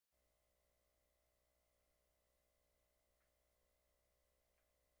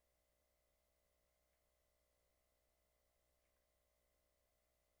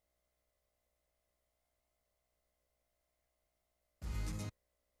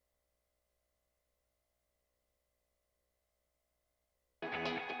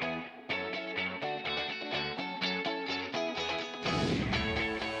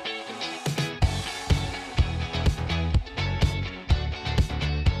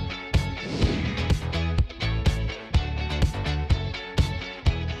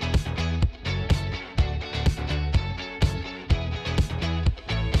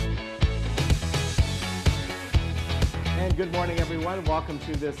good morning, everyone. Welcome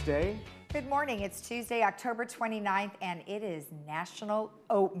to This Day. Good morning. It's Tuesday, October 29th, and it is National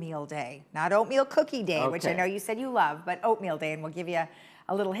Oatmeal Day. Not Oatmeal Cookie Day, which I know you said you love, but Oatmeal Day, and we'll give you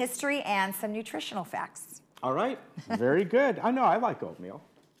a little history and some nutritional facts. All right. Very good. I know I like oatmeal.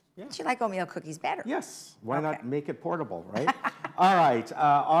 Yeah. But you like oatmeal cookies better. Yes. Why not make it portable, right? All right.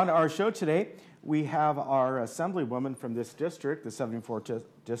 On our show today, we have our Assemblywoman from this district, the 74th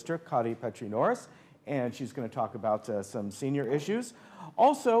District, Kari Petri-Norris, and she's going to talk about some senior issues.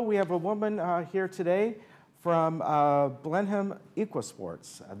 Also, we have a woman here today from Blenheim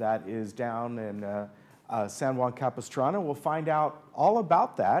Equisports that is down in San Juan Capistrano. We'll find out all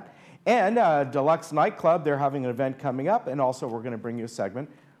about that. And Deluxe Nightclub, they're having an event coming up, and also we're going to bring you a segment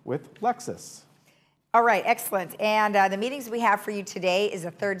with Lexus. All right, excellent. And the meetings we have for you today is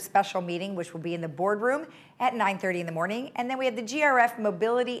a third special meeting, which will be in the boardroom at 9:30 in the morning. And then we have the GRF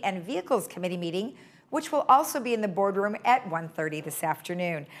Mobility and Vehicles Committee meeting, which will also be in the boardroom at 1:30 this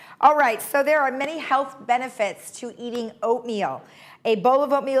afternoon. All right, so there are many health benefits to eating oatmeal. A bowl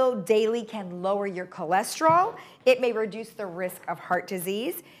of oatmeal daily can lower your cholesterol. It may reduce the risk of heart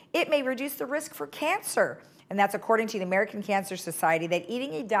disease. It may reduce the risk for cancer. And that's according to the American Cancer Society, that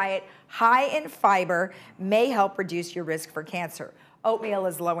eating a diet high in fiber may help reduce your risk for cancer. Oatmeal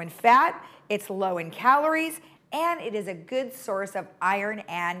is low in fat, it's low in calories, and it is a good source of iron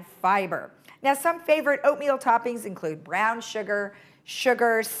and fiber. Now, some favorite oatmeal toppings include brown sugar,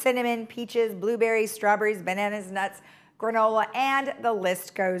 cinnamon, peaches, blueberries, strawberries, bananas, nuts, granola, and the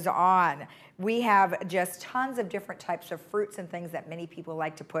list goes on. We have just tons of different types of fruits and things that many people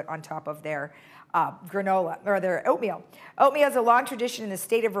like to put on top of their granola or their oatmeal. Oatmeal has a long tradition in the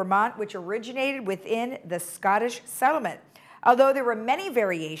state of Vermont, which originated within the Scottish settlement. Although there were many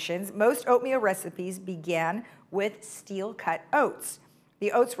variations, most oatmeal recipes began with steel-cut oats.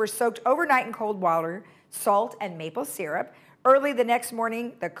 The oats were soaked overnight in cold water, salt, and maple syrup. Early the next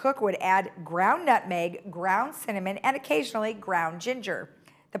morning, the cook would add ground nutmeg, ground cinnamon, and occasionally ground ginger.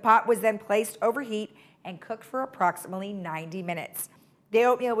 The pot was then placed over heat and cooked for approximately 90 minutes. The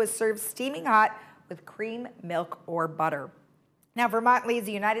oatmeal was served steaming hot with cream, milk, or butter. Now, Vermont leads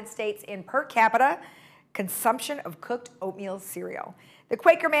the United States in per capita consumption of cooked oatmeal cereal. The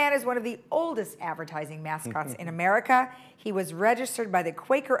Quaker Man is one of the oldest advertising mascots in America. He was registered by the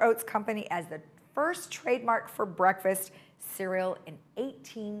Quaker Oats Company as the first trademark for breakfast cereal in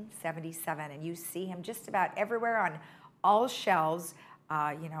 1877. And you see him just about everywhere on all shelves,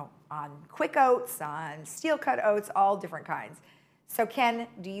 on quick oats, on steel-cut oats, all different kinds. So Ken,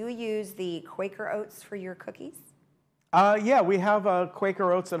 do you use the Quaker Oats for your cookies? Yeah, we have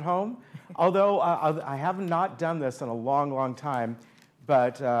Quaker Oats at home, although I have not done this in a long, long time,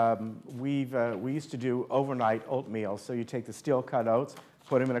 but we used to do overnight oatmeal. So you take the steel-cut oats,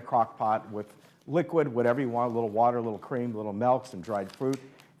 put them in a crock pot with liquid, whatever you want, a little water, a little cream, a little milk, some dried fruit.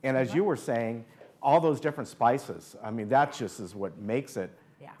 And as you were saying, all those different spices, I mean, that just is what makes it.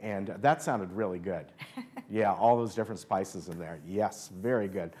 Yeah. And that sounded really good. Yeah, all those different spices in there. Yes, very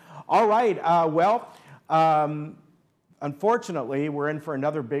good. All right, unfortunately, we're in for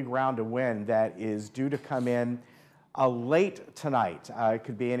another big round of wind that is due to come in late tonight. It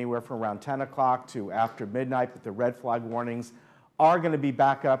could be anywhere from around 10 o'clock to after midnight, but the red flag warnings are going to be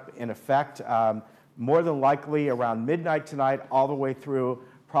back up in effect more than likely around midnight tonight all the way through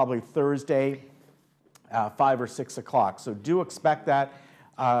probably Thursday, 5 or 6 o'clock. So do expect that.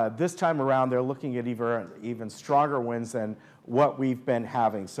 This time around, they're looking at even stronger winds than what we've been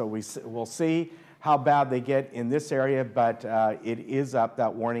having. So we'll see how bad they get in this area, but it is up.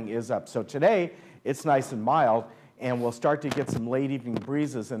 That warning is up. So today, it's nice and mild, and we'll start to get some late evening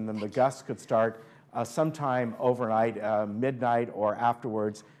breezes, and then the gusts could start sometime overnight, midnight or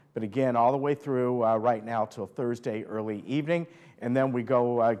afterwards. But again, all the way through right now till Thursday early evening. And then we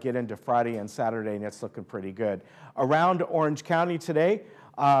go get into Friday and Saturday, and it's looking pretty good. Around Orange County today,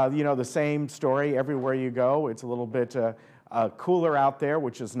 the same story everywhere you go. It's a little bit cooler out there,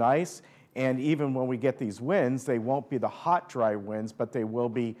 which is nice. And even when we get these winds, they won't be the hot, dry winds, but they will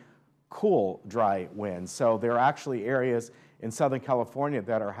be cool, dry winds. So there are actually areas in Southern California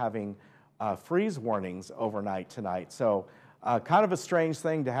that are having freeze warnings overnight tonight. So kind of a strange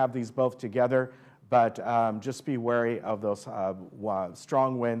thing to have these both together, but just be wary of those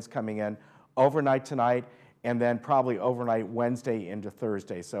strong winds coming in overnight tonight, and then probably overnight Wednesday into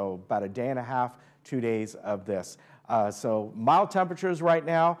Thursday. So about a day and a half, 2 days of this. So mild temperatures right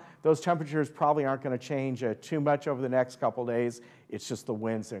now. Those temperatures probably aren't going to change too much over the next couple days. It's just the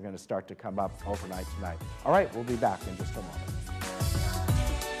winds that are going to start to come up overnight tonight. All right, we'll be back in just a moment.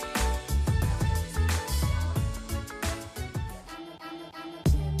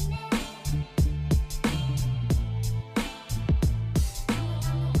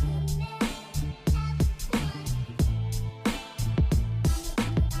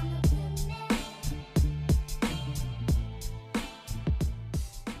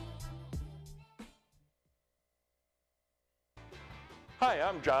 Hi,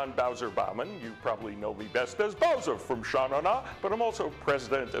 I'm John Bowser Bauman. You probably know me best as Bowser from Sha-Na-Na, but I'm also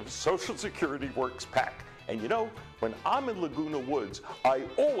president of Social Security Works PAC. And you know, when I'm in Laguna Woods, I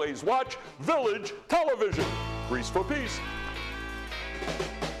always watch Village Television. Grease for peace.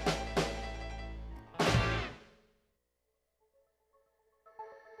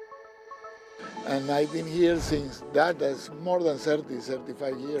 And I've been here since that's more than 30,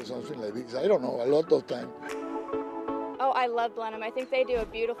 35 years, something like this. I don't know, a lot of time. Oh, I love Blenheim. I think they do a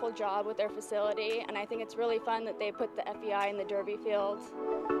beautiful job with their facility, and I think it's really fun that they put the FEI in the derby fields.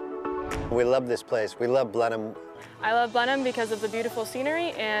 We love this place. We love Blenheim. I love Blenheim because of the beautiful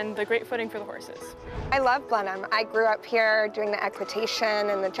scenery and the great footing for the horses. I love Blenheim. I grew up here doing the equitation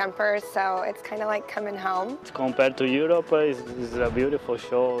and the jumpers, so it's kind of like coming home. Compared to Europe, it's a beautiful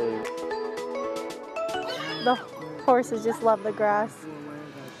show. The horses just love the grass.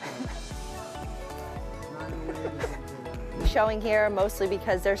 Showing here mostly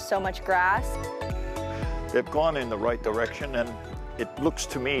because there's so much grass. They've gone in the right direction, and it looks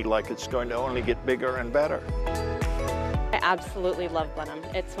to me like it's going to only get bigger and better. I absolutely love Blenheim.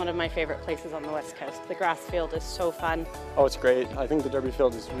 It's one of my favorite places on the West Coast. The grass field is so fun. Oh, it's great. I think the derby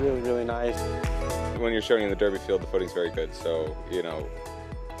field is really, really nice. When you're showing in the derby field, the footing's very good. So, you know,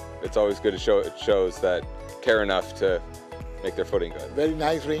 it's always good to show, it shows that care enough to make their footing good. Very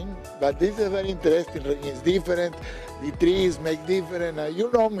nice ring, but this is a very interesting ring. It's different. The trees make different. You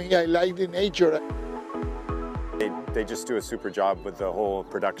know me, I like the nature. They just do a super job with the whole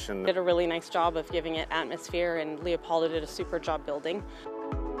production. Did a really nice job of giving it atmosphere, and Leopoldo did a super job building.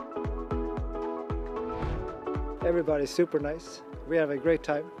 Everybody's super nice. We have a great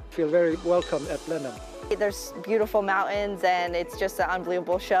time. Feel very welcome at Blenheim. There's beautiful mountains, and it's just an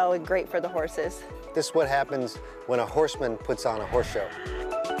unbelievable show and great for the horses. This is what happens when a horseman puts on a horse show.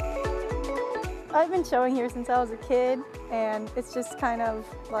 I've been showing here since I was a kid, and it's just kind of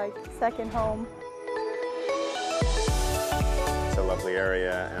like second home. It's a lovely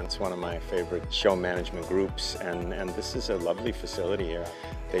area, and it's one of my favorite show management groups. And this is a lovely facility here.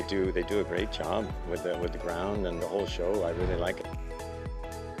 They do a great job with the ground and the whole show. I really like it.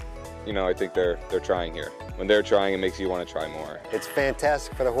 You know, I think they're trying here. When they're trying, it makes you want to try more. It's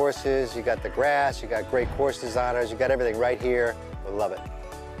fantastic for the horses. You got the grass, you got great course designers, you got everything right here. We love it.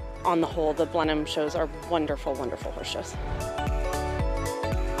 On the whole, the Blenheim shows are wonderful, wonderful horse shows.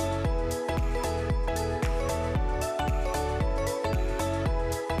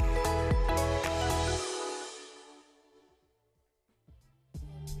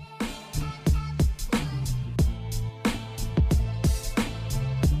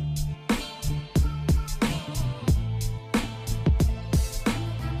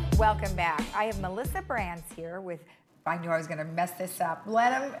 Welcome back. I have Melissa Brands here with, I knew I was going to mess this up,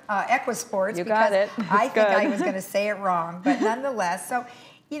 Blenheim Equisports. You got it. I think I was going to say it wrong, but nonetheless. So,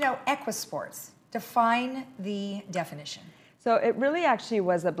 you know, Equisports, define the definition. So it really actually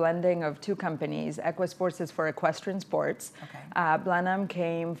was a blending of two companies. Equisports is for equestrian sports. Okay. Blenheim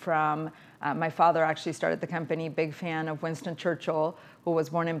came from, my father actually started the company, big fan of Winston Churchill, who was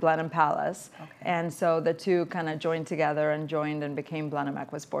born in Blenheim Palace. Okay. And so the two kind of joined together and became Blenheim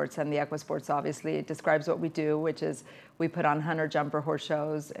Equisports. And the Equisports obviously describes what we do, which is we put on hunter-jumper horse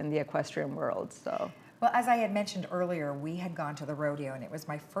shows in the equestrian world. So. Well, as I had mentioned earlier, we had gone to the rodeo, and it was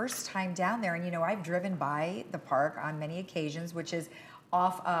my first time down there. And, you know, I've driven by the park on many occasions, which is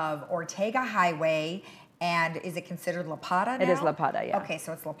off of Ortega Highway. And is it considered La Pata now? It is La Pata, yeah. Okay,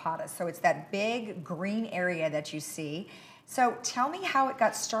 so it's La Pata. So it's that big green area that you see. So tell me how it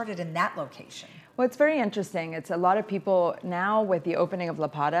got started in that location. Well, it's very interesting. It's a lot of people now with the opening of La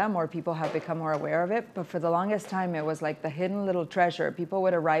Pata, more people have become more aware of it. But for the longest time, it was like the hidden little treasure. People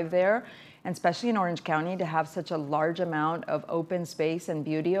would arrive there, and especially in Orange County, to have such a large amount of open space and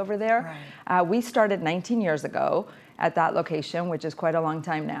beauty over there. Right. We started 19 years ago at that location, which is quite a long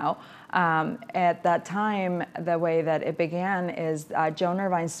time now. At that time, the way that it began is Joan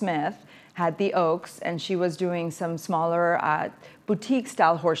Irvine Smith had the Oaks, and she was doing some smaller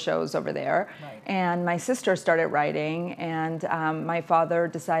boutique-style horse shows over there. Right. And my sister started riding, and my father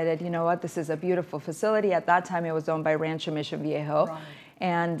decided, you know what, this is a beautiful facility. At that time, it was owned by Rancho Mission Viejo. Right.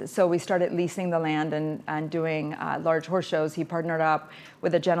 And so we started leasing the land and doing large horse shows. He partnered up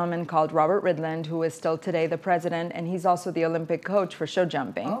with a gentleman called Robert Ridland, who is still today the president, and he's also the Olympic coach for show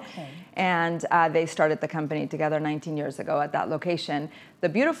jumping. Okay. And they started the company together 19 years ago at that location. The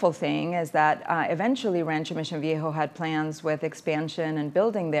beautiful thing is that eventually Rancho Mission Viejo had plans with expansion and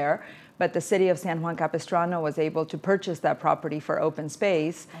building there, but the city of San Juan Capistrano was able to purchase that property for open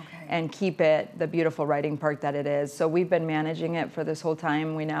space and keep it the beautiful riding park that it is. So we've been managing it for this whole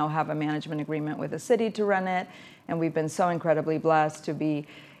time. We now have a management agreement with the city to run it, and we've been so incredibly blessed to be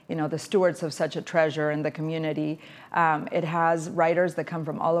the stewards of such a treasure in the community. It has riders that come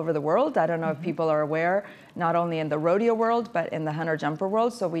from all over the world. I don't know if people are aware, not only in the rodeo world, but in the hunter jumper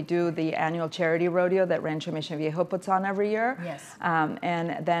world. So we do the annual charity rodeo that Rancho Mission Viejo puts on every year. Yes.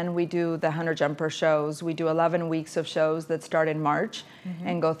 And then we do the hunter jumper shows. We do 11 weeks of shows that start in March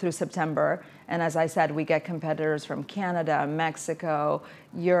and go through September. And as I said, we get competitors from Canada, Mexico,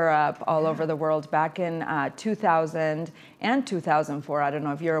 Europe, all over the world. Back in 2000 and 2004, I don't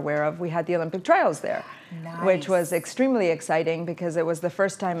know if you're aware of, we had the Olympic trials there, which was extremely exciting because it was the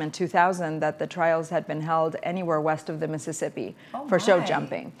first time in 2000 that the trials had been held anywhere west of the Mississippi for show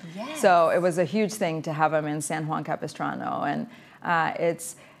jumping. Yes. So it was a huge thing to have them in San Juan Capistrano. And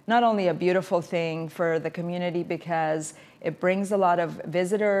it's not only a beautiful thing for the community because it brings a lot of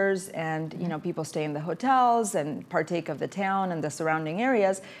visitors and people stay in the hotels and partake of the town and the surrounding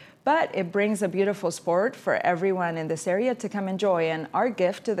areas, but it brings a beautiful sport for everyone in this area to come enjoy. And our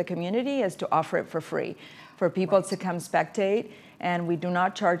gift to the community is to offer it for free, for people to come spectate. And we do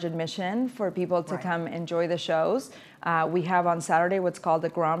not charge admission for people to come enjoy the shows. We have on Saturday what's called the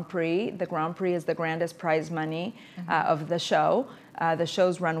Grand Prix. The Grand Prix is the grandest prize money of the show. The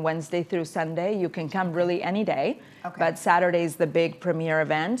shows run Wednesday through Sunday. You can come really any day, but Saturday's the big premiere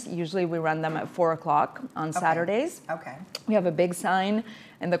event. Usually we run them at 4 o'clock on Saturdays. Okay. We have a big sign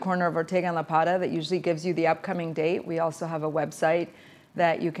in the corner of Ortega and La Pata that usually gives you the upcoming date. We also have a website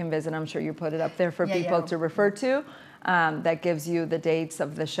that you can visit. I'm sure you put it up there for people to refer to. That gives you the dates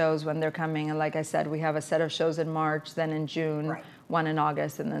of the shows when they're coming. And like I said, we have a set of shows in March, then in June, one in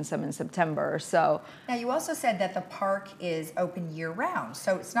August, and then some in September. So now you also said that the park is open year round.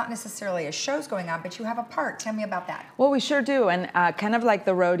 So it's not necessarily a show's going on, but you have a park. Tell me about that. Well, we sure do. And kind of like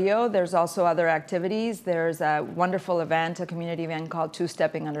the rodeo, there's also other activities. There's a wonderful event, a community event called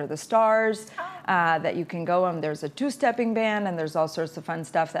Two-Stepping Under the Stars that you can go on. There's a two-stepping band, and there's all sorts of fun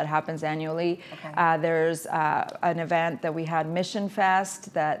stuff that happens annually. There's an event that we had, Mission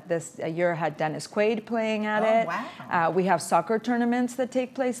Fest, that this year had Dennis Quaid playing at it. Wow. We have soccer tournaments that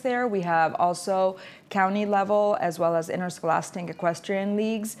take place there. We have also county level as well as interscholastic equestrian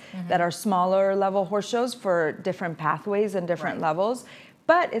leagues that are smaller level horse shows for different pathways and different levels,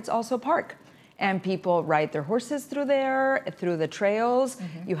 but it's also park. And people ride their horses through there, through the trails.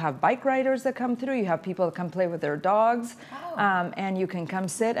 You have bike riders that come through. You have people that come play with their dogs. And you can come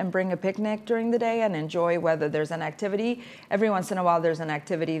sit and bring a picnic during the day and enjoy whether there's an activity. Every once in a while, there's an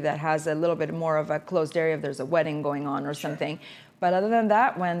activity that has a little bit more of a closed area if there's a wedding going on or something. But other than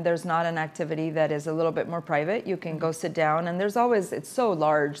that, when there's not an activity that is a little bit more private, you can go sit down. And there's always, it's so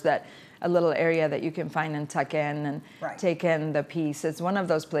large that a little area that you can find and tuck in and take in the peace. It's one of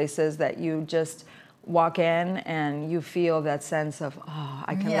those places that you just walk in and you feel that sense of, oh,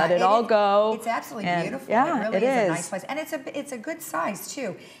 I can let it all go. It's absolutely beautiful. Yeah, it really is is a nice place. And it's a good size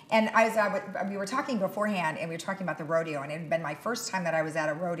too. And we were talking beforehand and we were talking about the rodeo, and it had been my first time that I was at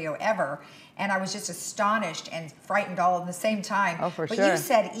a rodeo ever. And I was just astonished and frightened all at the same time. Oh, for sure. But you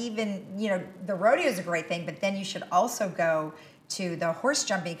said even, the rodeo is a great thing, but then you should also go to the horse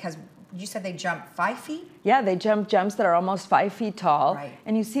jumping because you said they jump 5 feet? Yeah, they jump jumps that are almost 5 feet tall.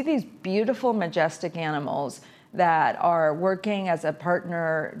 And you see these beautiful, majestic animals that are working as a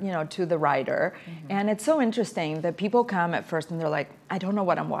partner, to the rider. And it's so interesting that people come at first and they're like, I don't know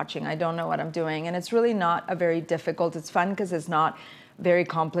what I'm watching. I don't know what I'm doing. And it's really not a very difficult, it's fun because it's not very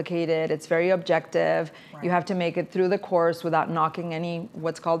complicated. It's very objective. You have to make it through the course without knocking any,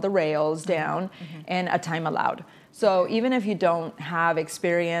 what's called the rails down, and a time allowed. So even if you don't have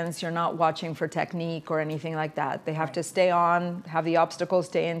experience, you're not watching for technique or anything like that. They have to stay on, have the obstacles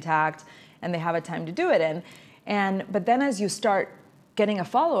stay intact, and they have a time to do it in. But then as you start getting a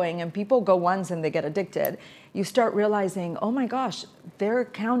following and people go once and they get addicted, you start realizing, oh my gosh, they're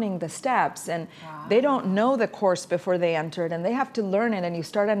counting the steps and they don't know the course before they enter it and they have to learn it, and you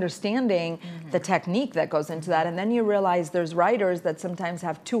start understanding the technique that goes into that. And then you realize there's riders that sometimes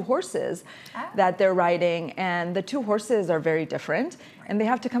have 2 horses that they're riding, and the 2 horses are very different. And they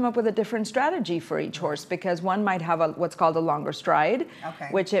have to come up with a different strategy for each horse because one might have what's called a longer stride,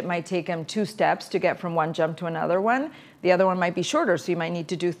 which it might take him 2 steps to get from one jump to another one. The other one might be shorter, so you might need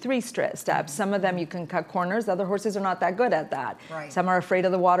to do 3 steps. Some of them you can cut corners. Other horses are not that good at that. Some are afraid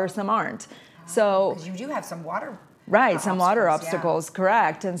of the water, some aren't. So because you do have some water. Some water obstacles,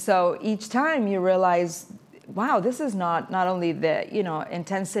 correct. And so each time you realize, wow, this is not only the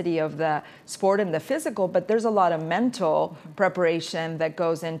intensity of the sport and the physical, but there's a lot of mental preparation that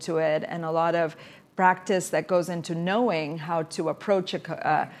goes into it, and a lot of practice that goes into knowing how to approach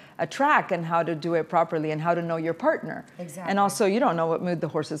a track and how to do it properly and how to know your partner. Exactly. And also, you don't know what mood the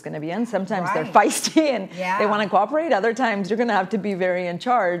horse is going to be in. Sometimes Right. they're feisty and Yeah. they want to cooperate. Other times you're going to have to be very in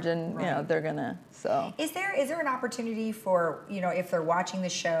charge, and you know they're going to. So Is there an opportunity for, you know, if they're watching the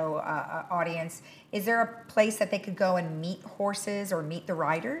show, audience, is there a place that they could go and meet horses or meet the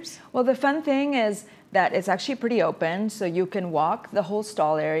riders? Well, the fun thing is that it's actually pretty open, so you can walk the whole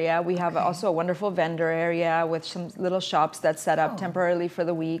stall area. We have also a wonderful vendor area with some little shops that's set up temporarily for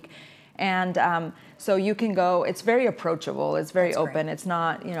the week. And so you can go, it's very approachable, it's very open, it's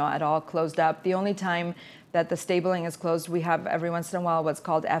not, you know, at all closed up. The only time that the stabling is closed, we have every once in a while what's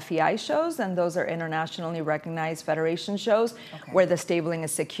called FEI shows, and those are internationally recognized federation shows where the stabling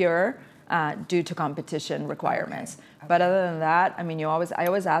is secure due to competition requirements. But other than that, I mean, I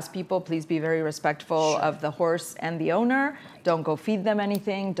always ask people, please be very respectful of the horse and the owner. Don't go feed them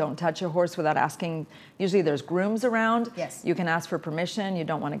anything. Don't touch a horse without asking. Usually there's grooms around. Yes. You can ask for permission. You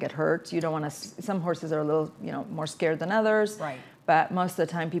don't want to get hurt. You don't want to, some horses are a little, you know, more scared than others. Right. But most of the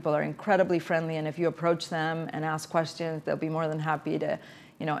time people are incredibly friendly, and if you approach them and ask questions, they'll be more than happy to,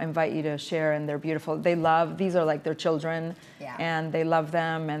 you know, invite you to share, and they're beautiful. They love, these are like their children, and they love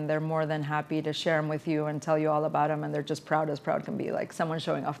them, and they're more than happy to share them with you and tell you all about them, and they're just proud as proud can be, like someone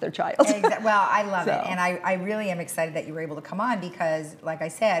showing off their child. Well, I love it, So. and I really am excited that you were able to come on because, like I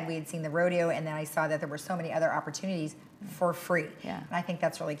said, we had seen the rodeo, and then I saw that there were so many other opportunities for free. Yeah. And I think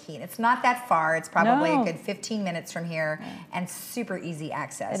that's really key. And it's not that far. It's probably No. a good 15 minutes from here and super easy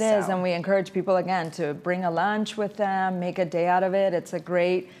access. It is, and we encourage people, again, to bring a lunch with them, make a day out of it. It's a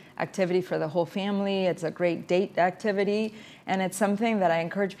great activity for the whole family. It's a great date activity, and it's something that I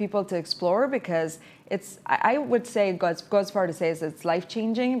encourage people to explore because it's, I would say, go as far to say is it's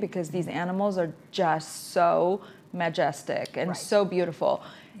life-changing because these animals are just so majestic and so beautiful.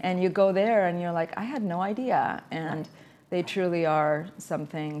 And you go there and you're like, I had no idea. And they truly are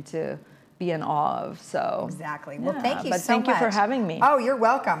something to be in awe of. So exactly. Well, yeah, thank you but so much. thank you for having me. Oh, you're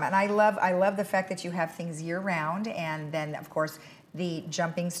welcome. And I love the fact that you have things year round. And then, of course, the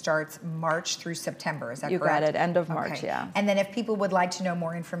jumping starts March through September. Is that correct? You got it. End of March, Okay. yeah. And then if people would like to know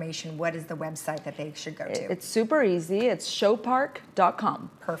more information, what is the website that they should go to? It's super easy. It's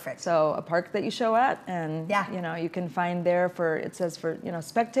showpark.com. Perfect. So a park that you show at, and you know, you can find there for, it says for, you know,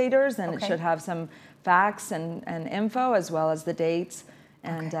 spectators, and it should have some facts and info as well as the dates.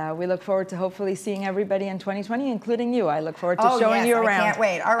 And we look forward to hopefully seeing everybody in 2020, including you. I look forward to showing you around. I can't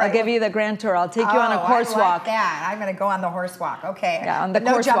wait. All right. I'll give you the grand tour. I'll take you on a horse I like walk. that. I'm going to go on the horse walk. Okay. Yeah, on the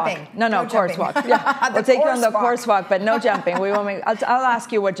no course jumping. walk. No, course jumping. walk. Yeah, we'll take you on the walk. course walk, but no jumping. We won't make. I'll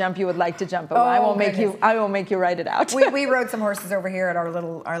ask you what jump you would like to jump, but I won't make you. I won't make you write it out. we rode some horses over here at our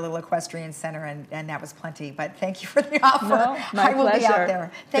little equestrian center, and that was plenty. But thank you for the offer. No, my I will pleasure. be out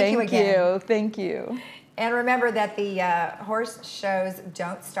there. Thank you again. Thank you. And remember that the horse shows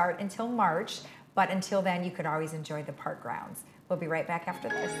don't start until March, but until then, you can always enjoy the park grounds. We'll be right back after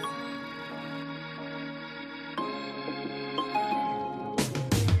this.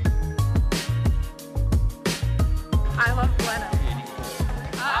 I love Blenheim.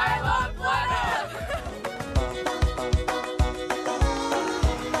 I love Blenheim.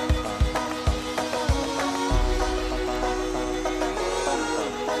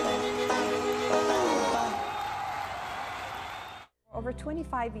 Over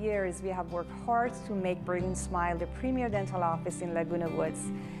 25 years, we have worked hard to make Brilliant Smile the premier dental office in Laguna Woods.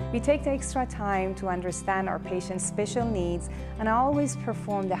 We take the extra time to understand our patients' special needs and always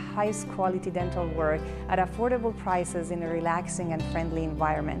perform the highest quality dental work at affordable prices in a relaxing and friendly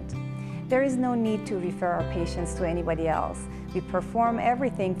environment. There is no need to refer our patients to anybody else. We perform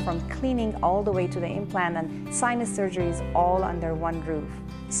everything from cleaning all the way to the implant and sinus surgeries all under one roof.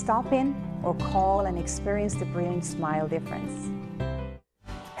 Stop in or call and experience the Brilliant Smile difference.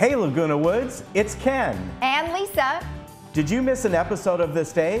 Hey Laguna Woods, it's Ken. And Lisa. Did you miss an episode of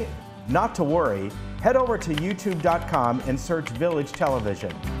This Day? Not to worry. Head over to youtube.com and search Village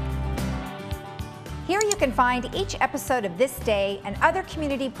Television. Here you can find each episode of This Day and other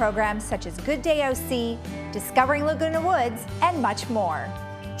community programs such as Good Day OC, Discovering Laguna Woods, and much more.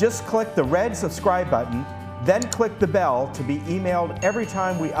 Just click the red subscribe button, then click the bell to be emailed every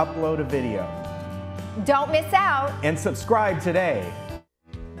time we upload a video. Don't miss out. And subscribe today.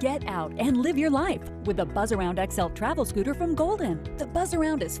 Get out and live your life with the Buzz Around XL travel scooter from Golden. The Buzz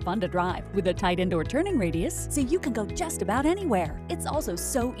Around is fun to drive with a tight indoor turning radius so you can go just about anywhere. It's also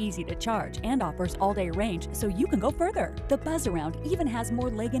so easy to charge and offers all-day range so you can go further. The Buzz Around even has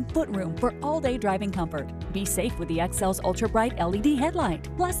more leg and foot room for all-day driving comfort. Be safe with the XL's ultra-bright LED headlight.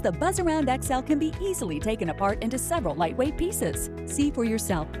 Plus, the Buzz Around XL can be easily taken apart into several lightweight pieces. See for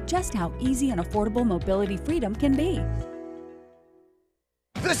yourself just how easy and affordable mobility freedom can be.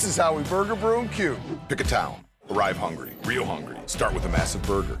 This is how we burger, brew, and cue. Pick a town. Arrive hungry, real hungry. Start with a massive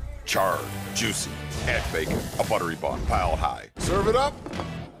burger. Charred, juicy, add bacon, a buttery bun, piled high. Serve it up,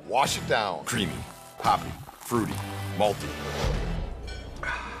 wash it down. Creamy, hoppy, fruity, malty.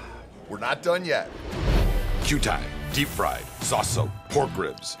 We're not done yet. Q time, deep fried, sauce soaked, pork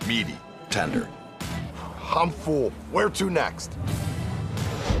ribs, meaty, tender. I'm full. Where to next?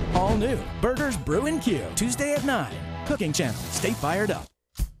 All new Burgers, Brew, and Q. Tuesday at 9. Cooking Channel. Stay fired up.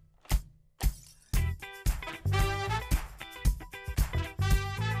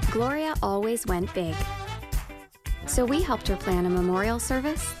 Gloria always went big. So we helped her plan a memorial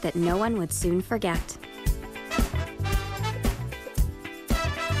service that no one would soon forget.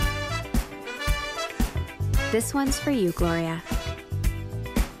 This one's for you, Gloria.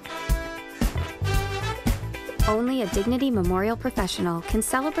 Only a Dignity Memorial professional can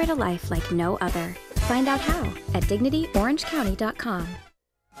celebrate a life like no other. Find out how at dignityorangecounty.com.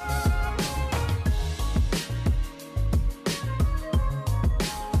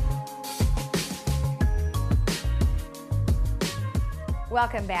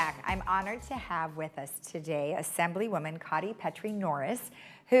 Welcome back. I'm honored to have with us today Assemblywoman Cotty Petrie Norris,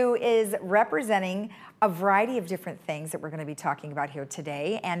 who is representing a variety of different things that we're going to be talking about here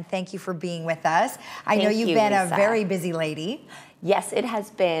today. And thank you for being with us. I know you've been a very busy lady. Yes, it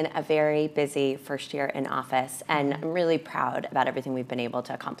has been a very busy first year in office, and I'm really proud about everything we've been able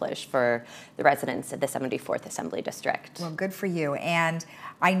to accomplish for the residents of the 74th Assembly District. Well, good for you. And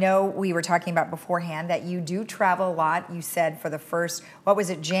I know we were talking about beforehand that you do travel a lot. You said for the first, what was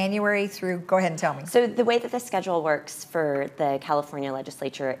it, January through, go ahead and tell me. So the way that the schedule works for the California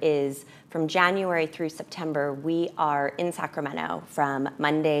legislature is from January through September, we are in Sacramento from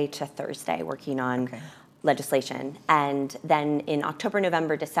Monday to Thursday working on legislation. And then in October,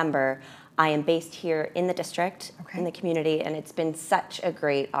 November, December, I am based here in the district, in the community, and it's been such a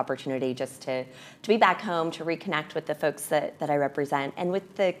great opportunity just to be back home, to reconnect with the folks that I represent, and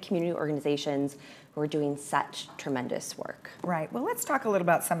with the community organizations who are doing such tremendous work. Right. Well, let's talk a little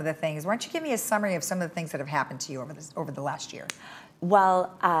about some of the things. Why don't you give me a summary of some of the things that have happened to you over the last year?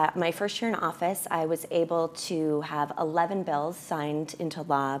 Well, my first year in office, I was able to have 11 bills signed into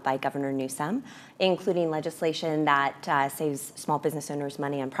law by Governor Newsom, including legislation that saves small business owners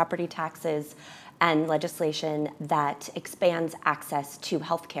money on property taxes, and legislation that expands access to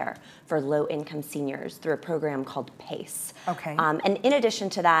health care for low-income seniors through a program called PACE. Okay. And in addition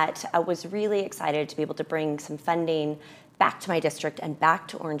to that, I was really excited to be able to bring some funding back to my district and back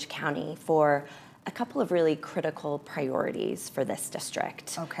to Orange County for a couple of really critical priorities for this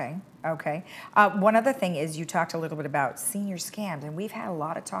district. Okay, okay. One other thing is you talked a little bit about senior scams, and we've had a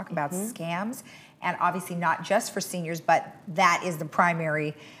lot of talk about scams, and obviously not just for seniors, but that is the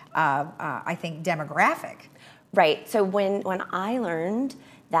primary, I think, demographic. Right, so when I learned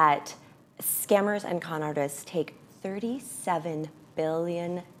that scammers and con artists take $37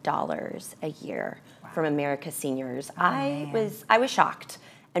 billion a year from America's seniors, I was shocked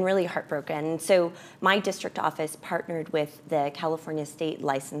and really heartbroken. So my district office partnered with the California State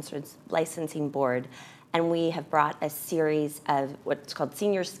Licensing Board, and we have brought a series of what's called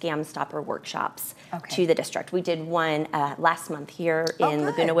Senior Scam Stopper workshops to the district. We did one last month here in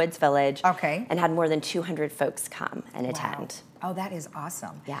Laguna Woods Village, and had more than 200 folks come and attend. Oh, that is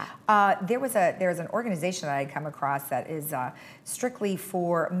awesome. Yeah. There's an organization that I come across that is strictly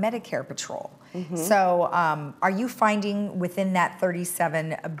for Medicare Patrol. So are you finding within that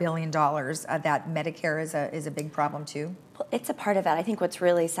 $37 billion that Medicare is a big problem too? Well, it's a part of that. I think what's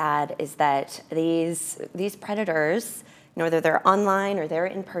really sad is that these predators, whether they're online or they're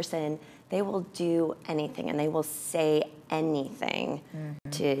in person, they will do anything and they will say anything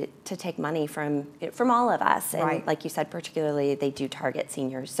to take money from all of us. And like you said, particularly they do target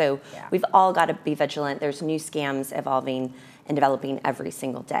seniors. So we've all got to be vigilant. There's new scams evolving and developing every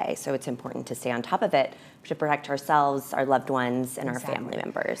single day. So it's important to stay on top of it to protect ourselves, our loved ones, and our family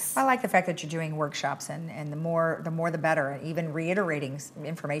members. I like the fact that you're doing workshops, and the more the better, even reiterating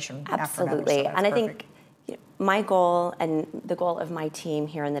information. Absolutely. So and I think My goal and the goal of my team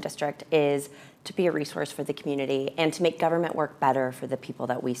here in the district is to be a resource for the community and to make government work better for the people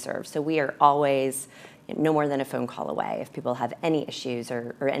that we serve. So we are always no more than a phone call away if people have any issues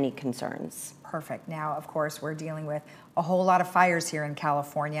or any concerns. Perfect. Now, of course, we're dealing with a whole lot of fires here in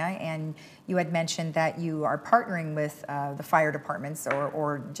California, and you had mentioned that you are partnering with the fire departments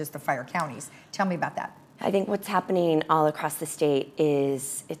or just the fire counties. Tell me about that. I think what's happening all across the state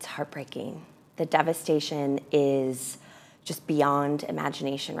it's heartbreaking. The devastation is just beyond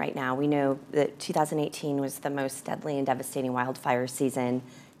imagination right now. We know that 2018 was the most deadly and devastating wildfire season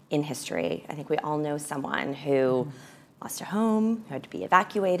in history. I think we all know someone who lost a home, who had to be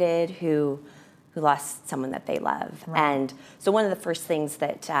evacuated, who lost someone that they love. Right. And so one of the first things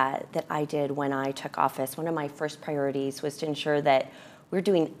that I did when I took office, one of my first priorities was to ensure that we're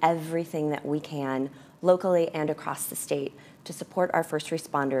doing everything that we can locally and across the state to support our first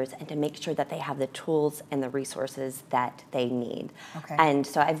responders and to make sure that they have the tools and the resources that they need. Okay. And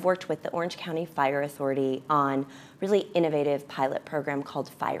so I've worked with the Orange County Fire Authority on really innovative pilot program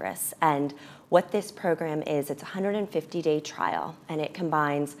called FIRUS. And what this program is, it's a 150-day trial, and it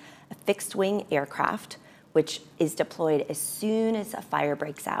combines a fixed-wing aircraft, which is deployed as soon as a fire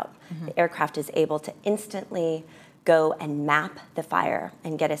breaks out. The aircraft is able to instantly go and map the fire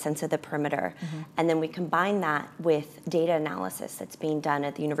and get a sense of the perimeter. And then we combine that with data analysis that's being done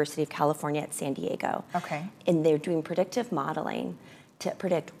at the University of California at San Diego. Okay. And they're doing predictive modeling to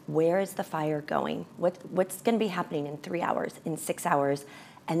predict where is the fire going, what's going to be happening in 3 hours, in 6 hours,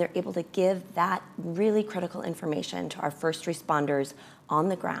 and they're able to give that really critical information to our first responders on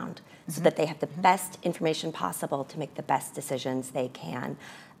the ground so that they have the best information possible to make the best decisions they can.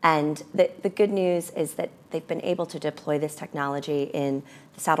 And the good news is that they've been able to deploy this technology in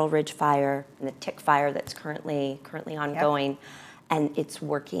the Saddle Ridge fire and the Tick fire that's currently ongoing, and it's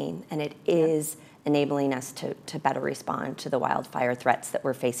working, and it is enabling us to better respond to the wildfire threats that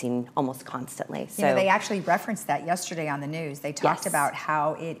we're facing almost constantly. So, you know, they actually referenced that yesterday on the news. They talked Yes. about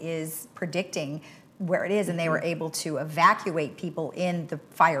how it is predicting where it is, and they were able to evacuate people in the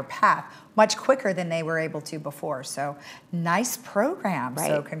fire path much quicker than they were able to before. So nice program. So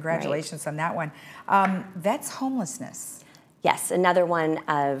Right, congratulations on that one. Vets homelessness. Yes, another one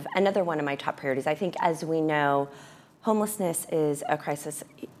of my top priorities. I think, as we know, homelessness is a crisis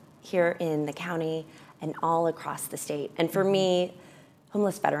here in the county and all across the state. And for me,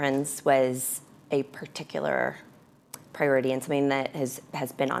 homeless veterans was a particular priority and something that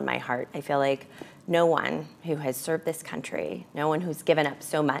has been on my heart. I feel like no one who has served this country, no one who's given up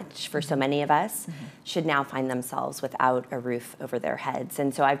so much for so many of us, should now find themselves without a roof over their heads.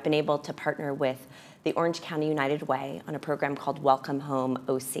 And so I've been able to partner with the Orange County United Way on a program called Welcome Home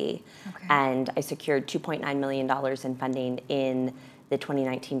OC. And I secured $2.9 million in funding in the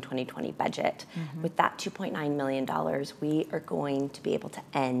 2019-2020 budget. With that $2.9 million, we are going to be able to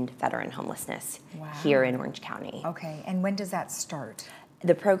end veteran homelessness here in Orange County. Okay, and when does that start?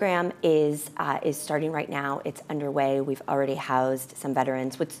 The program is starting right now. It's underway. We've already housed some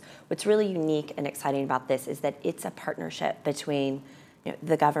veterans. What's really unique and exciting about this is that it's a partnership between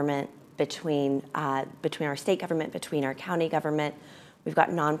the government, between our state government, between our county government. We've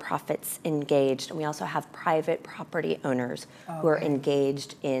got nonprofits engaged, and we also have private property owners who are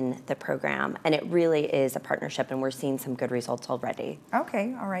engaged in the program. And it really is a partnership, and we're seeing some good results already.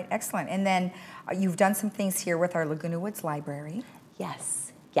 Okay, all right, excellent. And then you've done some things here with our Laguna Woods Library.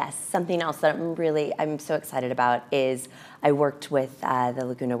 Yes. Something else that I'm so excited about is I worked with the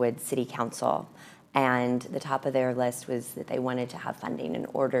Laguna Woods City Council, and the top of their list was that they wanted to have funding in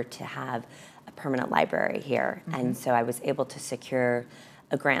order to have a permanent library here. And so I was able to secure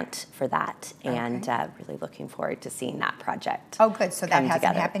a grant for that, and really looking forward to seeing that project. Oh, good. So that come hasn't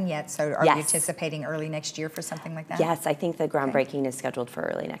together. happened yet. So are you anticipating early next year for something like that? Yes, I think the groundbreaking is scheduled for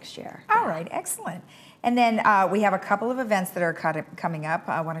early next year. All right, excellent. And then we have a couple of events that are coming up.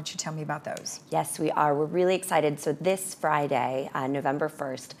 Why don't you tell me about those? Yes, we are. We're really excited. So this Friday, November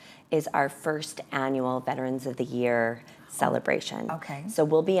 1st, is our first annual Veterans of the Year celebration. Okay. So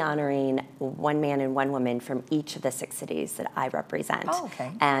we'll be honoring one man and one woman from each of the 6 cities that I represent. Oh,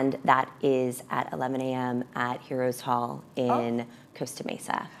 okay. And that is at 11 a.m. at Heroes Hall in Costa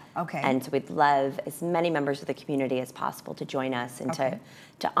Mesa. Okay. And so we'd love as many members of the community as possible to join us and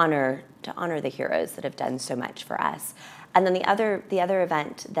to honor the heroes that have done so much for us. And then the other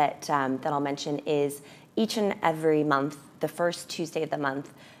event that I'll mention is each and every month, the first Tuesday of the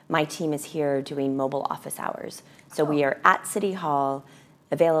month, my team is here doing mobile office hours. So we are at City Hall,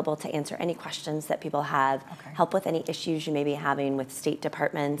 available to answer any questions that people have, help with any issues you may be having with state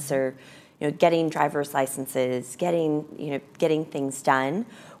departments or getting driver's licenses, getting things done.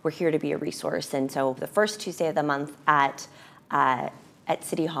 We're here to be a resource. And so the first Tuesday of the month at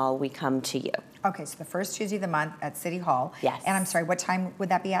City Hall, we come to you. Okay, so the first Tuesday of the month at City Hall. Yes. And I'm sorry, what time would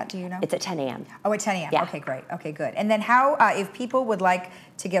that be at, do you know? It's at 10 a.m. Oh, at 10 a.m. Yeah. Okay, great. Okay, good. And then how, if people would like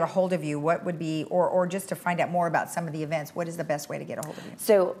to get a hold of you, what would be, or just to find out more about some of the events, what is the best way to get a hold of you?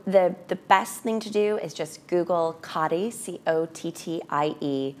 So the best thing to do is just Google Cottie,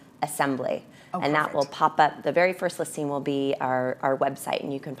 C-O-T-T-I-E, Assembly. And that will pop up. The very first listing will be our website,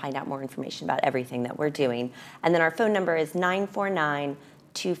 and you can find out more information about everything that we're doing. And then our phone number is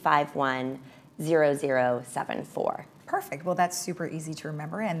 949-251-0074. Perfect. Well, that's super easy to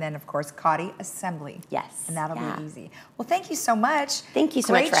remember. And then, of course, Cottie Assembly. Yes. And that'll be easy. Well, thank you so much. Thank you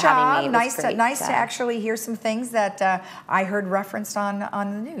so much for having me. Nice to actually hear some things that I heard referenced on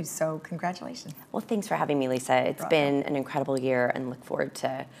the news. So congratulations. Well, thanks for having me, Lisa. It's been an incredible year, and look forward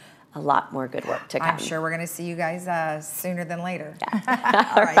to a lot more good work to come. I'm sure we're going to see you guys sooner than later.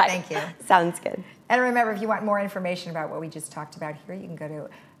 Yeah. All right, thank you. Sounds good. And remember, if you want more information about what we just talked about here, you can go to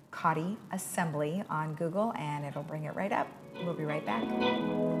Cottie Assembly on Google, and it'll bring it right up. We'll be right back.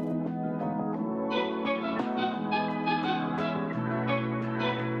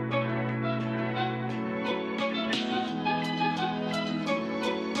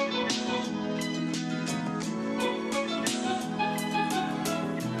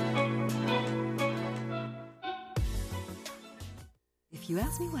 If you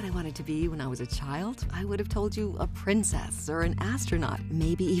asked me what I wanted to be when I was a child, I would have told you a princess or an astronaut,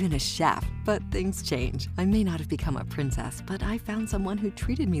 maybe even a chef. But things change. I may not have become a princess, but I found someone who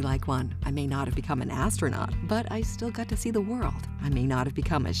treated me like one. I may not have become an astronaut, but I still got to see the world. I may not have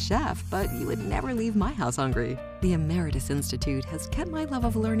become a chef, but you would never leave my house hungry. The Emeritus Institute has kept my love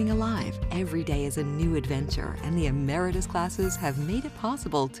of learning alive. Every day is a new adventure, and the Emeritus classes have made it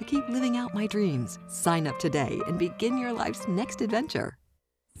possible to keep living out my dreams. Sign up today and begin your life's next adventure.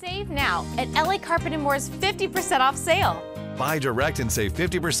 Save now at LA Carpet & More's 50% off sale. Buy direct and save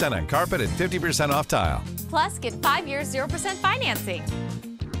 50% on carpet and 50% off tile. Plus, get 5 years 0% financing.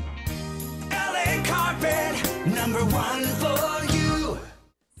 LA Carpet, #1 for you.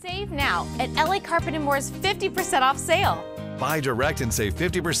 Save now at LA Carpet & More's 50% off sale. Buy direct and save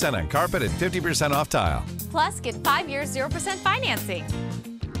 50% on carpet and 50% off tile. Plus, get 5 years 0% financing.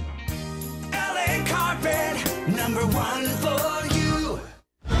 LA Carpet, #1 for you.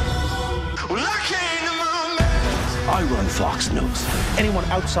 I run Fox News. Anyone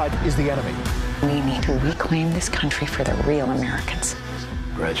outside is the enemy. We need to reclaim this country for the real Americans.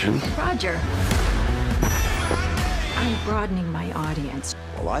 Gretchen? Roger. I'm broadening my audience.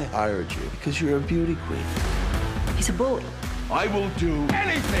 Well, I hired you because you're a beauty queen. He's a bully. I will do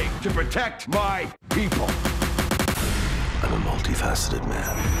anything to protect my people. I'm a multifaceted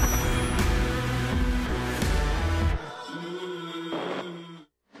man.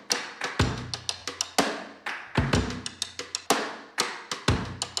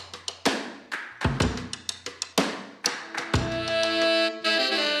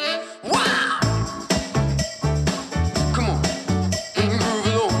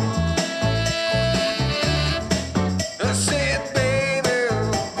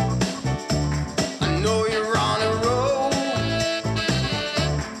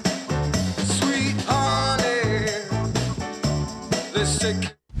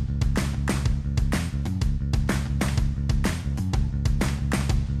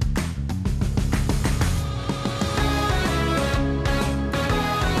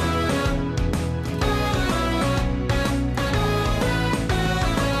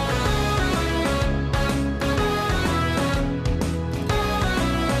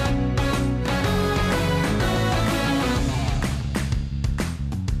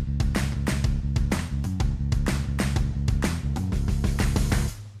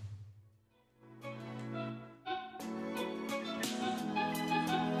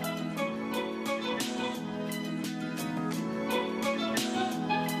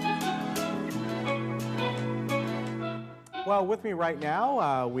 Well, with me right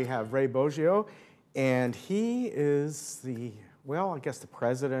now, we have Ray Boggio, and he is the, well, I guess the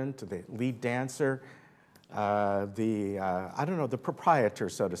president, the lead dancer, I don't know, the proprietor,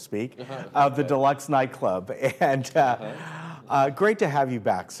 so to speak, of the Deluxe nightclub. And great to have you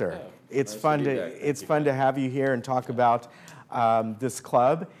back, sir. It's fun to have you here and talk about this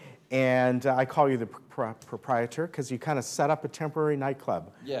club. And I call you the proprietor because you kind of set up a temporary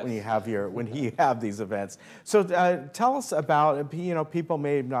nightclub when you have these events. So tell us about, people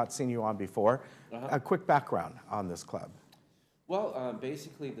may have not seen you on before. A quick background on this club. Well,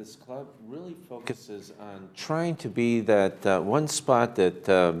 basically, this club really focuses on trying to be that one spot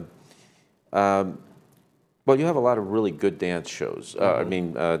that Well, you have a lot of really good dance shows. I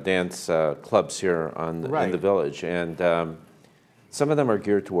mean, dance clubs here in the village, and some of them are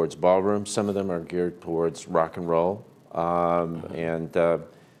geared towards ballroom. Some of them are geared towards rock and roll, and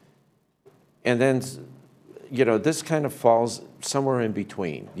then, you know, this kind of falls somewhere in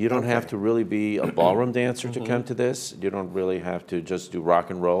between. You don't have to really be a ballroom dancer to come to this. You don't really have to just do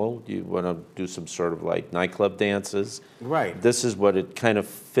rock and roll. You want to do some sort of like nightclub dances. Right. This is what it kind of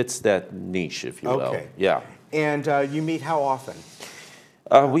fits that niche, if you will. Okay. Yeah. And you meet how often?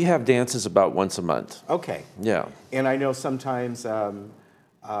 We have dances about once a month. Okay. Yeah. And I know sometimes, you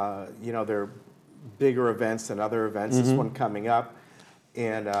know, there are bigger events than other events. This one coming up.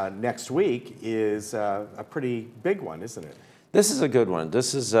 And next week is a pretty big one, isn't it? This is a good one.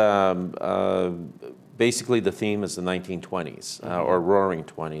 This is basically the theme is the 1920s, or Roaring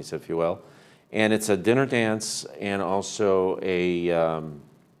 20s, if you will. And it's a dinner dance and also a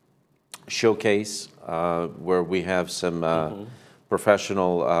showcase where we have some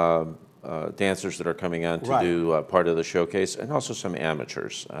professional dancers that are coming on to do part of the showcase, and also some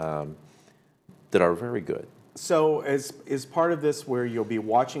amateurs that are very good. So is part of this where you'll be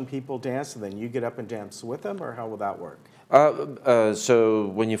watching people dance and then you get up and dance with them, or how will that work? So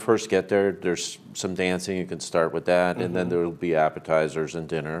when you first get there, there's some dancing. You can start with that, and then there will be appetizers and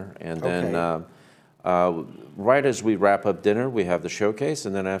dinner. And then right as we wrap up dinner, we have the showcase,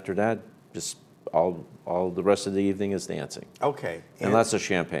 and then after that, just all the rest of the evening is dancing. Okay. And lots of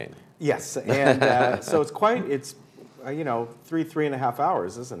champagne. Yes, and so it's you know, 3.5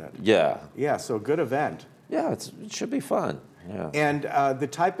 hours, isn't it? Yeah. Yeah, so a good event. Yeah, it should be fun. Yeah. And the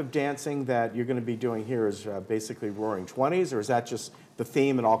type of dancing that you're going to be doing here is basically Roaring 20s, or is that just the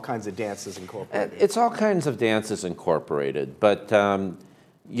theme and all kinds of dances incorporated? It's all kinds of dances incorporated, but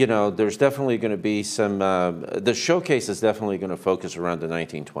you know, there's definitely going to be some. The showcase is definitely going to focus around the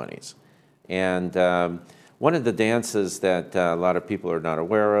 1920s, and one of the dances that a lot of people are not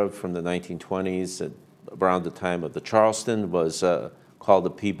aware of from the 1920s, around the time of the Charleston, was called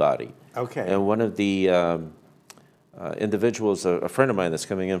the Peabody. Okay. And one of the individuals, a friend of mine that's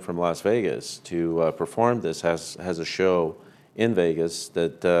coming in from Las Vegas to perform this, has a show in Vegas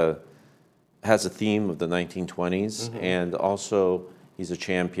that has a theme of the 1920s, and also he's a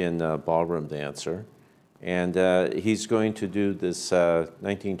champion ballroom dancer. And he's going to do this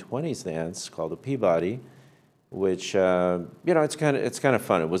 1920s dance called the Peabody, which, you know, it's kind of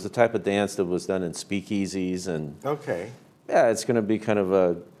fun. It was the type of dance that was done in speakeasies, and yeah, it's going to be kind of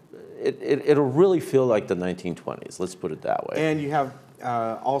a. It'll really feel like the 1920s. Let's put it that way. And you have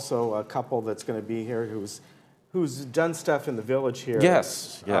also a couple that's going to be here who's done stuff in the village here.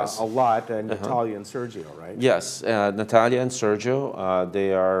 Yes, yes. A lot, Natalia and Sergio, right? Yes, Natalia and Sergio.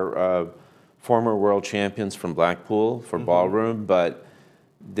 They are former world champions from Blackpool for ballroom, but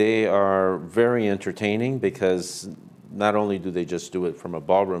they are very entertaining because not only do they just do it from a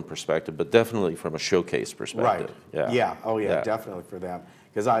ballroom perspective, but definitely from a showcase perspective. Right. Yeah. Yeah. Oh, yeah. Definitely for them.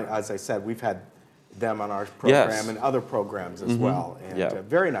 Because as I said, we've had them on our program and other programs as well, and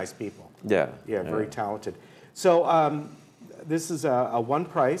very nice people. Yeah. Yeah. Very talented. So this is a one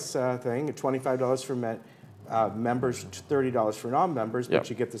price thing: $25 for members, $30 for non-members. But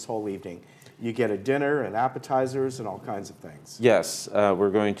you get this whole evening. You get a dinner and appetizers and all kinds of things. Yes, we're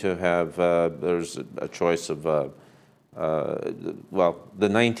going to have. There's a choice of. Well, the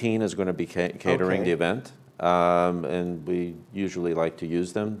 19 is going to be catering the event, and we usually like to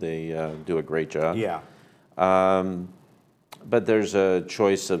use them. They do a great job. Yeah. But there's a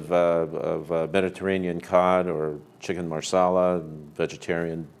choice of Mediterranean cod or chicken marsala,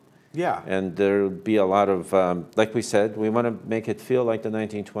 vegetarian. Yeah. And there'll be a lot of, like we said, we want to make it feel like the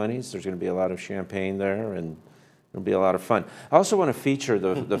 1920s. There's going to be a lot of champagne there, and it'll be a lot of fun. I also want to feature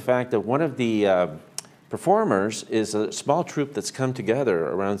the fact that one of the performers is a small troupe that's come together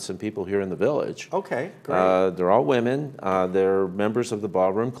around some people here in the village. Okay, great. They're all women. They're members of the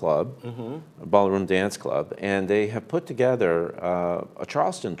ballroom club, ballroom dance club, and they have put together a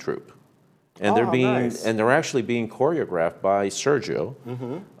Charleston troupe. And they're actually being choreographed by Sergio,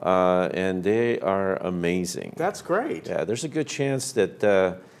 and they are amazing. That's great. Yeah, there's a good chance that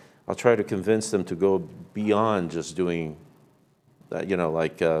I'll try to convince them to go beyond just doing, you know,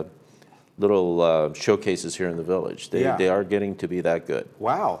 like little showcases here in the village. They are getting to be that good.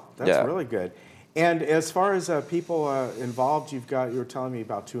 Wow, that's really good. And as far as people involved, you were telling me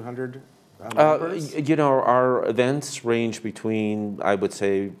about 200 members? You know, our events range between, I would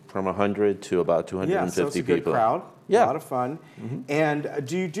say, from 100 to about 250 people. Yeah, so it's a good crowd. Yeah. A lot of fun. And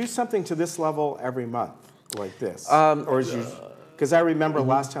do you do something to this level every month like this? Or is you? Because I remember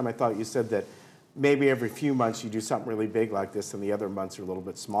last time I thought you said that maybe every few months you do something really big like this, and the other months are a little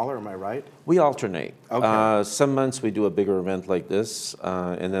bit smaller. Am I right? We alternate. Okay. Some months we do a bigger event like this,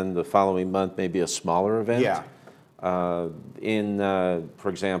 and then the following month maybe a smaller event. Yeah. For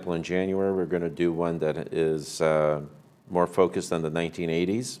example, in January we're going to do one that is more focused on the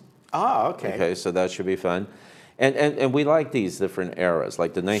 1980s. Ah, okay. Okay, so that should be fun. And we like these different eras.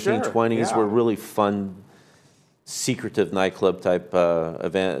 Like the 1920s were really fun, secretive nightclub type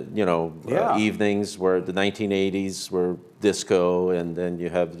event, evenings, where the 1980s were disco, and then you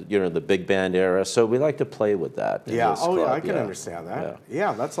have, the big band era. So we like to play with that. Yeah, I can understand that.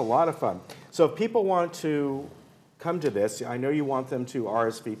 Yeah, that's a lot of fun. So if people want to come to this, I know you want them to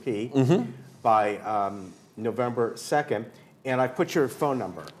RSVP by November 2nd. And I put your phone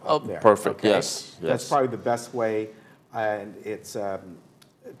number up there. Perfect. Okay? Yes. That's probably the best way, and it's to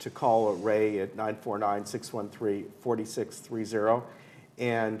call Ray at 949-613-4630,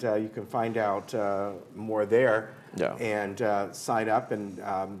 and you can find out more there. Yeah. And sign up, and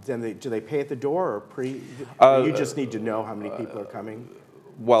then do they pay at the door, or pre? You just need to know how many people are coming.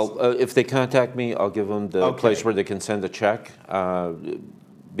 Well, if they contact me, I'll give them the place where they can send a check,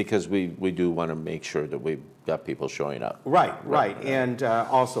 because we do want to make sure that we've got people showing up. Right. And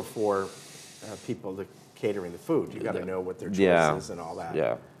also for people catering the food, you got to know what their choice is and all that.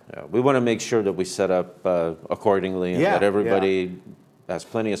 Yeah. We want to make sure that we set up accordingly, and that everybody has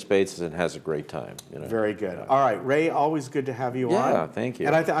plenty of space and has a great time. Very good. All right, Ray, always good to have you on. Yeah, thank you.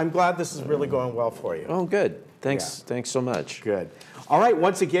 And I'm glad this is really going well for you. Oh, good. Thanks so much. Good. All right,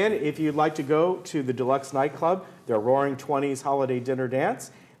 once again, if you'd like to go to the Deluxe Nightclub, their Roaring 20s Holiday Dinner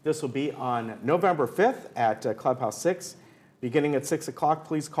Dance, this will be on November 5th at Clubhouse 6. Beginning at 6 o'clock,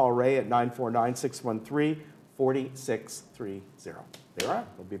 please call Ray at 949-613-4630. There you are.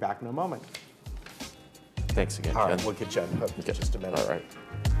 We'll be back in a moment. Thanks again, All right, Ken. we'll get you unhooked in just a minute. All right.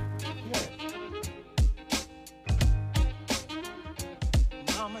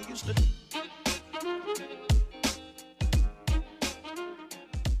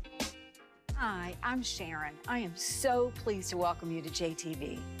 Hi, I'm Sharon. I am so pleased to welcome you to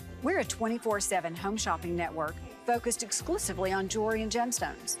JTV. We're a 24/7 home shopping network focused exclusively on jewelry and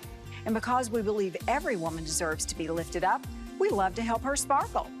gemstones. And because we believe every woman deserves to be lifted up, we love to help her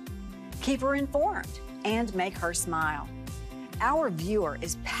sparkle, keep her informed, and make her smile. Our viewer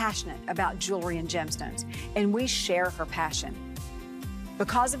is passionate about jewelry and gemstones, and we share her passion.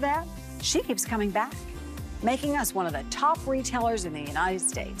 Because of that, she keeps coming back, making us one of the top retailers in the United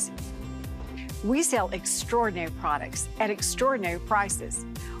States. We sell extraordinary products at extraordinary prices.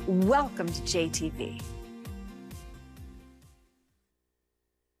 Welcome to JTV.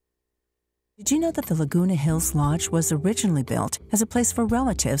 Did you know that the Laguna Hills Lodge was originally built as a place for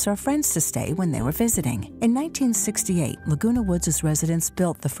relatives or friends to stay when they were visiting? In 1968, Laguna Woods' residents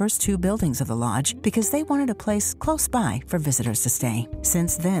built the first two buildings of the lodge because they wanted a place close by for visitors to stay.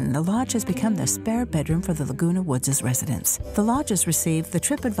 Since then, the lodge has become the spare bedroom for the Laguna Woods' residents. The lodge has received the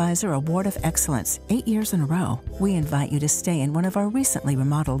TripAdvisor Award of Excellence 8 years in a row. We invite you to stay in one of our recently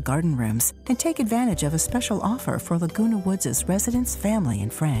remodeled garden rooms and take advantage of a special offer for Laguna Woods' residents, family,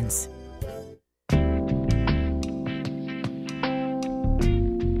 and friends.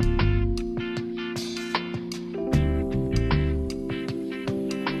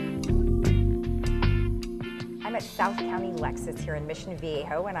 South County Lexus here in Mission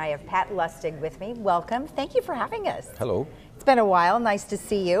Viejo, and I have Pat Lustig with me. Welcome. Thank you for having us. Hello. It's been a while. Nice to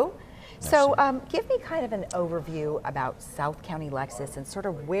see you. So give me kind of an overview about South County Lexus and sort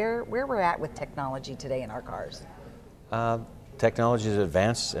of where we're at with technology today in our cars. Technology is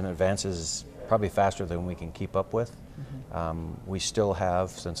advanced, and advances probably faster than we can keep up with. We still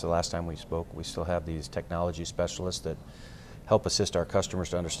have, since the last time we spoke, we still have these technology specialists that help assist our customers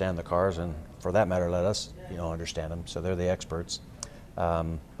to understand the cars, and for that matter, let us, understand them. So they're the experts.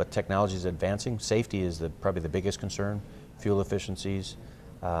 But technology is advancing. Safety is probably the biggest concern. Fuel efficiencies.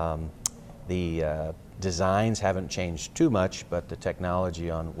 The designs haven't changed too much, but the technology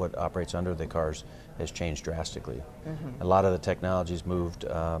on what operates under the cars has changed drastically. A lot of the technology's moved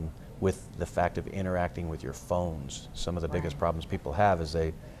with the fact of interacting with your phones. Some of the biggest problems people have is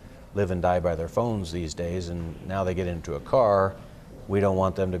they live and die by their phones these days, and now they get into a car. We don't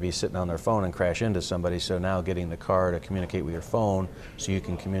want them to be sitting on their phone and crash into somebody, so now getting the car to communicate with your phone so you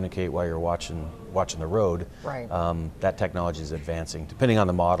can communicate while you're watching the road. Right. That technology is advancing. Depending on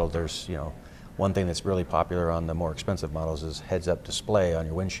the model, there's one thing that's really popular on the more expensive models is heads-up display on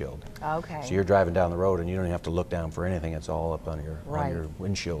your windshield. Okay. So you're driving down the road and you don't even have to look down for anything. It's all up on your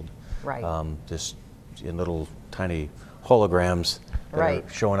windshield. Right. Just in little tiny holograms that are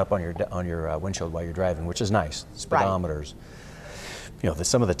showing up on your windshield while you're driving, which is nice. Speedometers. you know,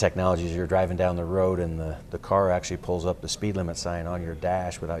 some of the technologies, you're driving down the road and the car actually pulls up the speed limit sign on your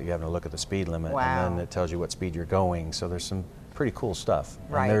dash without you having to look at the speed limit. Wow. And then it tells you what speed you're going. So there's some pretty cool stuff.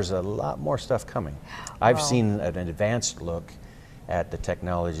 Right. And there's a lot more stuff coming. I've seen an advanced look at the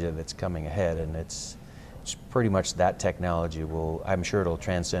technology that's coming ahead, and it's pretty much that technology I'm sure it'll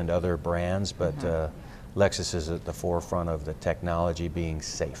transcend other brands, but Lexus is at the forefront of the technology being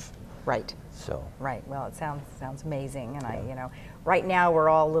safe. Right. So. Right. Well, it sounds amazing, and you know, right now we're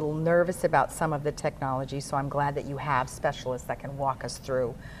all a little nervous about some of the technology. So I'm glad that you have specialists that can walk us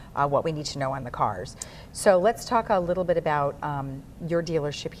through what we need to know on the cars. So let's talk a little bit about your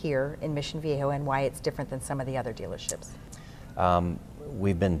dealership here in Mission Viejo and why it's different than some of the other dealerships.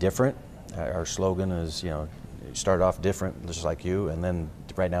 We've been different. Our slogan is, you know, start off different, just like you, and then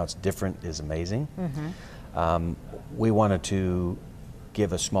right now it's different is amazing. We wanted to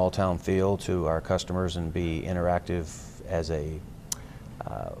give a small town feel to our customers and be interactive as a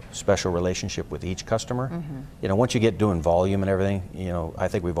special relationship with each customer. You know, once you get doing volume and everything, you know, I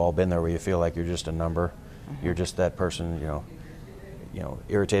think we've all been there where you feel like you're just a number. You're just that person, you know,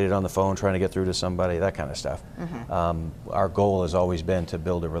 irritated on the phone trying to get through to somebody, that kind of stuff. Our goal has always been to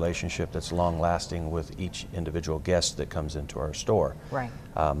build a relationship that's long-lasting with each individual guest that comes into our store. Right.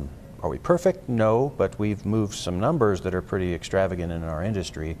 Are we perfect? No, but we've moved some numbers that are pretty extravagant in our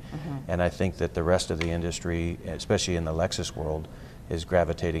industry, and I think that the rest of the industry, especially in the Lexus world, is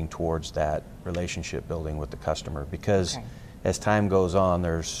gravitating towards that relationship building with the customer, because as time goes on,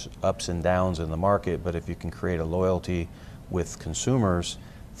 there's ups and downs in the market, but if you can create a loyalty with consumers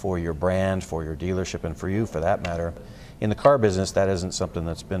for your brand, for your dealership, and for you for that matter, in the car business, that isn't something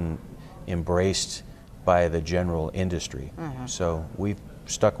that's been embraced by the general industry. So we've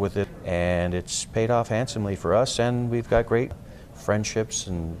stuck with it, and it's paid off handsomely for us, and we've got great friendships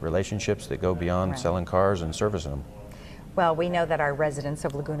and relationships that go beyond selling cars and servicing them. Well, we know that our residents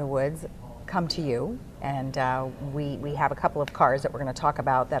of Laguna Woods come to you, and we have a couple of cars that we're going to talk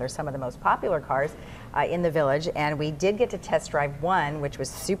about that are some of the most popular cars in the village, and we did get to test drive one, which was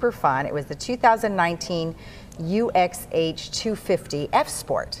super fun. It was the 2019 UXH 250 F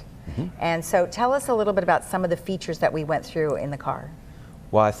Sport. And so tell us a little bit about some of the features that we went through in the car.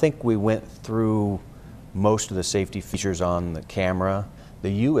 Well, I think we went through most of the safety features on the camera.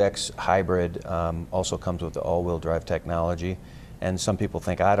 The UX hybrid also comes with the all-wheel drive technology, and some people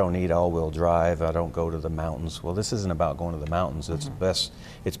think, I don't need all-wheel drive, I don't go to the mountains. Well, this isn't about going to the mountains.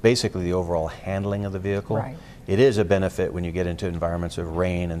 It's basically the overall handling of the vehicle. Right. It is a benefit when you get into environments of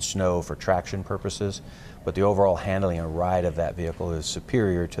rain and snow for traction purposes, but the overall handling and ride of that vehicle is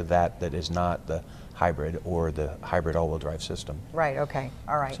superior to that is not the hybrid or the hybrid all-wheel drive system. Right, okay,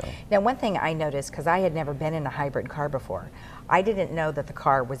 all right. So. Now, one thing I noticed, because I had never been in a hybrid car before, I didn't know that the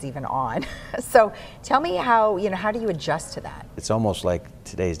car was even on. So tell me how do you adjust to that? It's almost like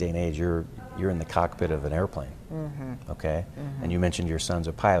today's day and age, you're in the cockpit of an airplane, okay? And you mentioned your son's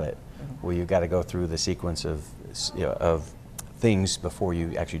a pilot. Well, you've got to go through the sequence of things before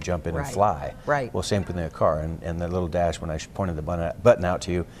you actually jump in and fly. Right. Well, same with the car, and the little dash, when I pointed the button out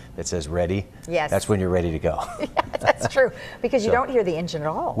to you that says ready, that's when you're ready to go. Yeah, that's true, because you don't hear the engine at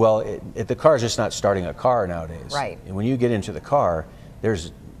all. Well, the car's just not starting a car nowadays. Right. And when you get into the car,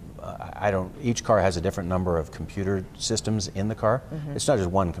 there's, each car has a different number of computer systems in the car. It's not just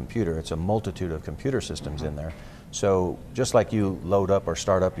one computer, it's a multitude of computer systems in there. So just like you load up or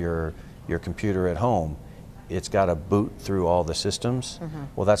start up your computer at home, it's got to boot through all the systems.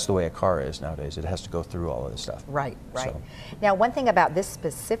 Well, that's the way a car is nowadays. It has to go through all of this stuff. Right, right. So. Now, one thing about this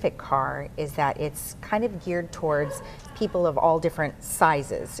specific car is that it's kind of geared towards people of all different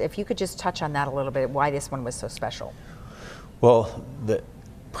sizes. If you could just touch on that a little bit, why this one was so special. Well,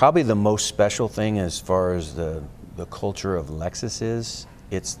 probably the most special thing as far as the culture of Lexus is,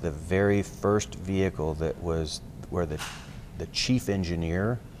 it's the very first vehicle that was where the chief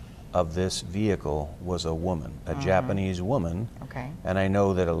engineer of this vehicle was a woman, a Japanese woman. Okay. And I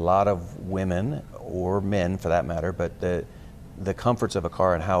know that a lot of women, or men for that matter, but the comforts of a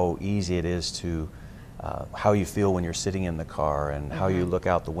car and how easy it is to, how you feel when you're sitting in the car and how you look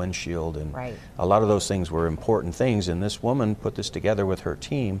out the windshield, and a lot of those things were important things, and this woman put this together with her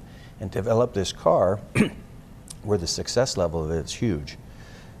team and developed this car where the success level of it is huge.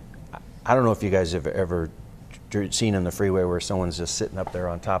 I don't know if you guys have ever seen in the freeway where someone's just sitting up there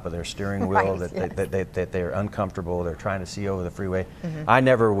on top of their steering wheel, that they're uncomfortable, they're trying to see over the freeway. I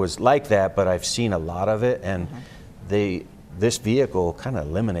never was like that, but I've seen a lot of it, and this vehicle kind of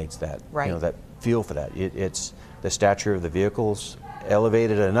eliminates that, that feel for that. It's the stature of the vehicle's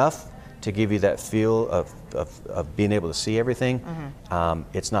elevated enough to give you that feel of being able to see everything.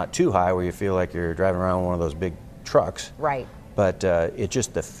 It's not too high where you feel like you're driving around one of those big trucks. Right. but it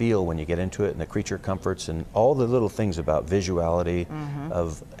just the feel when you get into it, and the creature comforts and all the little things about visuality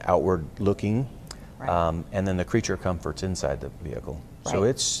of outward looking, and then the creature comforts inside the vehicle. So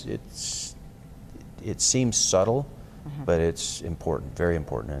it seems subtle, but it's important, very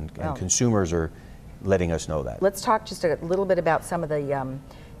important, and consumers are letting us know that. Let's talk just a little bit about some of the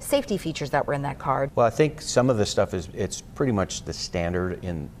safety features that were in that car. Well, I think some of the stuff it's pretty much the standard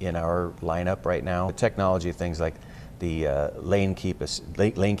in our lineup right now. The technology, things like the lane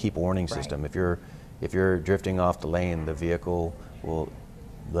keep warning system. If you're drifting off the lane, the vehicle will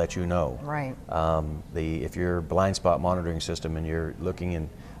let you know. Right. If your blind spot monitoring system and you're looking, and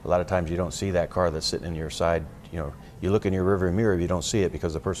a lot of times you don't see that car that's sitting in your side. You know, you look in your rearview mirror, you don't see it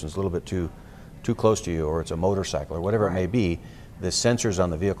because the person's a little bit too close to you, or it's a motorcycle, or whatever it may be. The sensors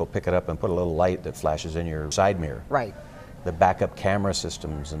on the vehicle pick it up and put a little light that flashes in your side mirror. Right. The backup camera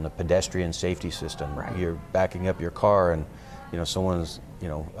systems and the pedestrian safety system. Right. You're backing up your car, and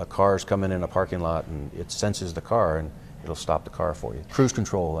a car's coming in a parking lot, and it senses the car and it'll stop the car for you. Cruise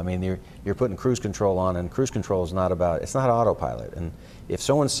control. I mean, you're putting cruise control on, and cruise control is not autopilot. And if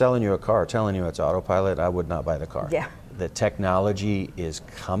someone's selling you a car telling you it's autopilot, I would not buy the car. Yeah. The technology is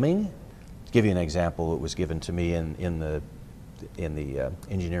coming. To give you an example, it was given to me in the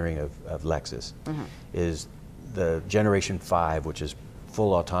engineering of Lexus, is the Generation 5, which is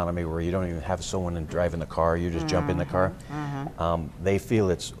full autonomy, where you don't even have someone driving the car, you just jump in the car. They feel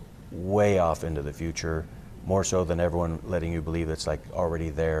it's way off into the future, more so than everyone letting you believe it's like already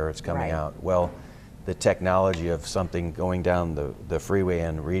there, it's coming out. Well, the technology of something going down the freeway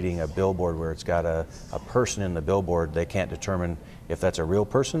and reading a billboard where it's got a person in the billboard, they can't determine if that's a real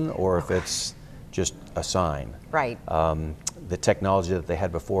person or if it's just a sign. Right. The technology that they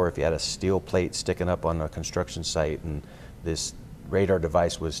had before, if you had a steel plate sticking up on a construction site and this radar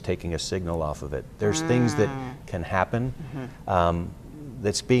device was taking a signal off of it. There's things that can happen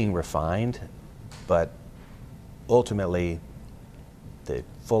that's being refined, but ultimately the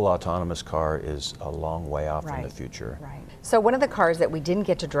full autonomous car is a long way off in the future. Right. So one of the cars that we didn't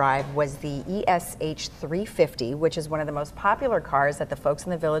get to drive was the ESH 350, which is one of the most popular cars that the folks in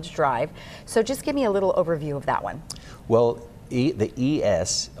the village drive. So just give me a little overview of that one. Well, the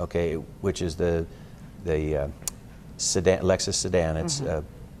ES, okay, which is the sedan, Lexus sedan. It's a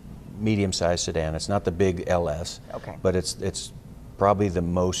medium-sized sedan. It's not the big LS, but it's probably the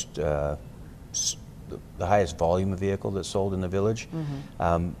most the highest volume of vehicle that's sold in the village.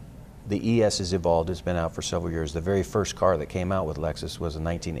 The ES has evolved. It's been out for several years. The very first car that came out with Lexus was in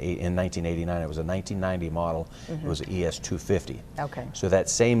 1989. It was a 1990 model. It was an ES 250. Okay. So that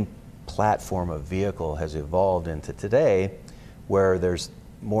same platform of vehicle has evolved into today, where there's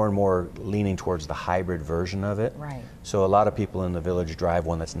more and more leaning towards the hybrid version of it. Right. So a lot of people in the village drive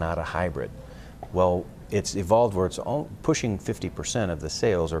one that's not a hybrid. Well, it's evolved where it's pushing 50% of the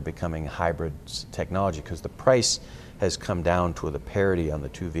sales are becoming hybrid technology, because the price has come down to the parity on the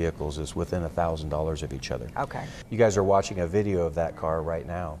two vehicles is within $1,000 of each other. Okay. You guys are watching a video of that car right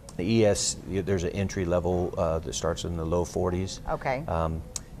now. The ES, there's an entry level that starts in the low 40s. Okay.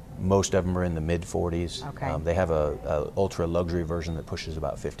 Most of them are in the mid 40s. Okay. They have a ultra luxury version that pushes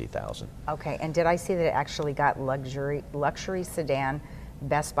about 50,000. Okay. And did I see that it actually got luxury sedan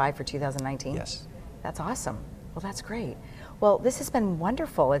Best Buy for 2019? Yes. That's awesome. Well, that's great. Well, this has been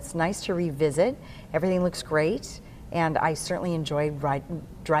wonderful. It's nice to revisit. Everything looks great, and I certainly enjoyed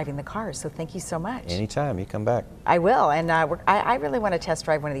driving the cars, so thank you so much. Anytime, you come back. I will, and I really want to test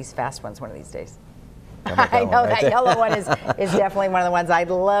drive one of these fast ones one of these days. I know that yellow one is definitely one of the ones I'd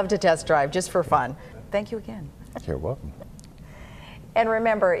love to test drive just for fun. Thank you again. You're welcome. And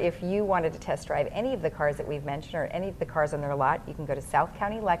remember, if you wanted to test drive any of the cars that we've mentioned or any of the cars on their lot, you can go to South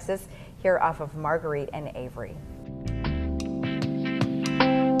County Lexus here off of Marguerite and Avery.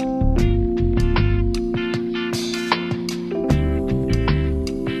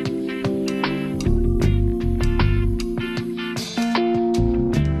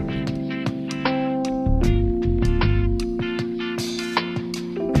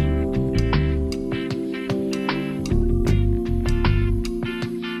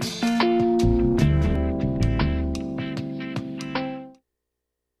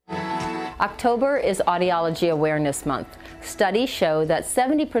 October is Audiology Awareness Month. Studies show that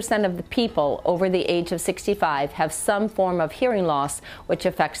 70% of the people over the age of 65 have some form of hearing loss which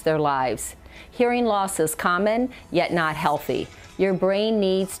affects their lives. Hearing loss is common, yet not healthy. Your brain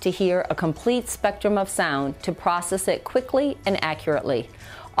needs to hear a complete spectrum of sound to process it quickly and accurately.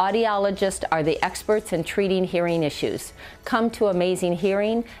 Audiologists are the experts in treating hearing issues. Come to Amazing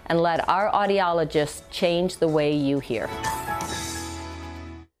Hearing and let our audiologists change the way you hear.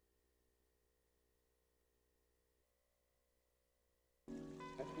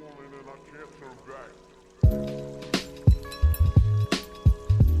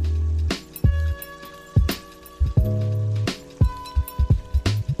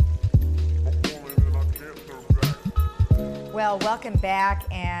 Well, welcome back.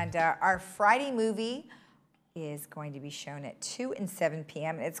 And our Friday movie is going to be shown at 2 and 7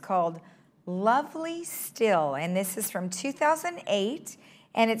 p.m. It's called Lovely Still, and this is from 2008,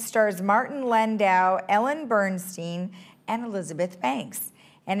 and it stars Martin Landau, Ellen Bernstein, and Elizabeth Banks.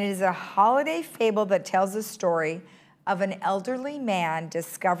 And it is a holiday fable that tells the story of an elderly man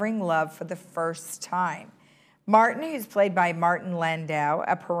discovering love for the first time. Martin, who's played by Martin Landau,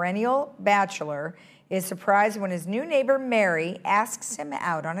 a perennial bachelor, is surprised when his new neighbor Mary asks him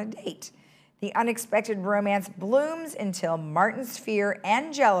out on a date. The unexpected romance blooms until Martin's fear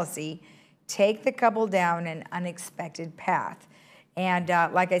and jealousy take the couple down an unexpected path. And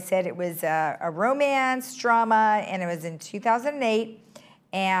like I said, it was a romance drama, and it was in 2008,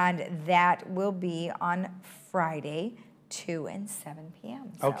 and that will be on Friday, 2 and 7 p.m.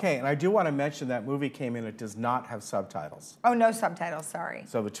 So. Okay, and I do want to mention that movie came in, it does not have subtitles. Oh, no subtitles, sorry.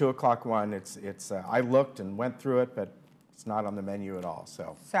 So the 2 o'clock one, it's I looked and went through it, but it's not on the menu at all,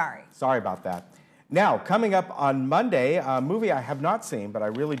 so. Sorry about that. Now, coming up on Monday, a movie I have not seen, but I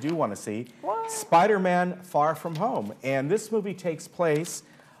really do want to see, Spider-Man Far From Home. And this movie takes place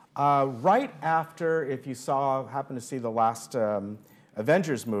right after, if you happen to see the last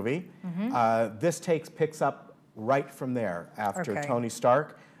Avengers movie, this picks up right from there after Tony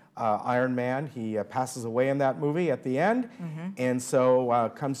Stark, Iron Man. He passes away in that movie at the end, and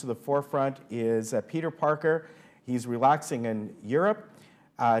so comes to the forefront is Peter Parker. He's relaxing in Europe,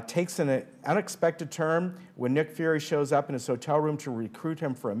 takes an unexpected turn when Nick Fury shows up in his hotel room to recruit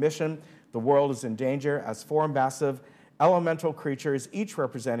him for a mission. The world is in danger as 4 massive elemental creatures, each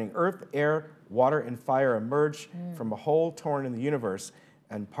representing earth, air, water, and fire, emerge from a hole torn in the universe.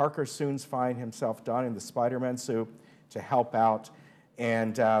 And Parker soon finds himself donning the Spider-Man suit to help out.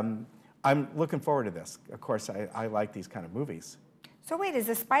 And I'm looking forward to this. Of course, I like these kind of movies. So wait, is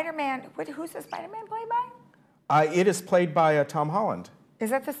the Spider-Man, who's the Spider-Man played by? It is played by Tom Holland.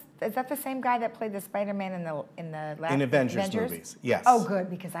 Is that the same guy that played the Spider-Man in the last Avengers movies? Yes. Oh, good,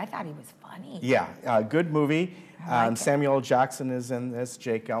 because I thought he was funny. Yeah, good movie. Samuel L. Jackson is in this.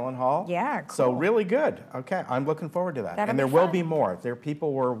 Jake Gyllenhaal. Yeah, cool. So really good. Okay, I'm looking forward to that. That'll and there be will fun. be more.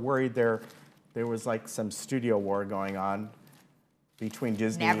 People were worried there was like some studio war going on between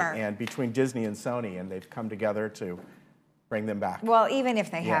Disney and Sony, and they've come together to bring them back. Well, even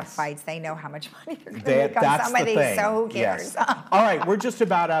if they have fights, they know how much money they're going to make on some of these, so who cares? Yes. All right, we're just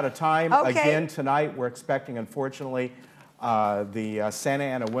about out of time. Okay. Again, tonight we're expecting, unfortunately, the Santa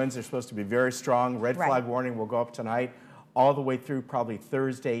Ana winds are supposed to be very strong. Red flag warning will go up tonight all the way through probably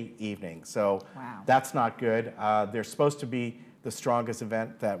Thursday evening. So that's not good. They're supposed to be the strongest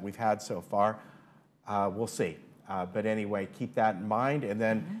event that we've had so far. We'll see. But anyway, keep that in mind. And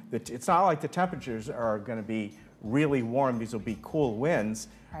then it's not like the temperatures are going to be really warm. These will be cool winds.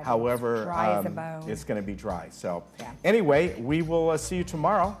 However, it's going to be dry. So anyway, we will see you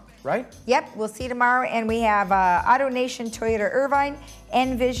tomorrow, right? Yep, we'll see you tomorrow. And we have AutoNation, Toyota Irvine,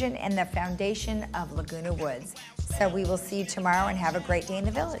 Envision, and the Foundation of Laguna Woods. So we will see you tomorrow, and have a great day in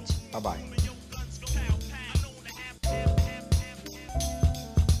the village. Bye-bye.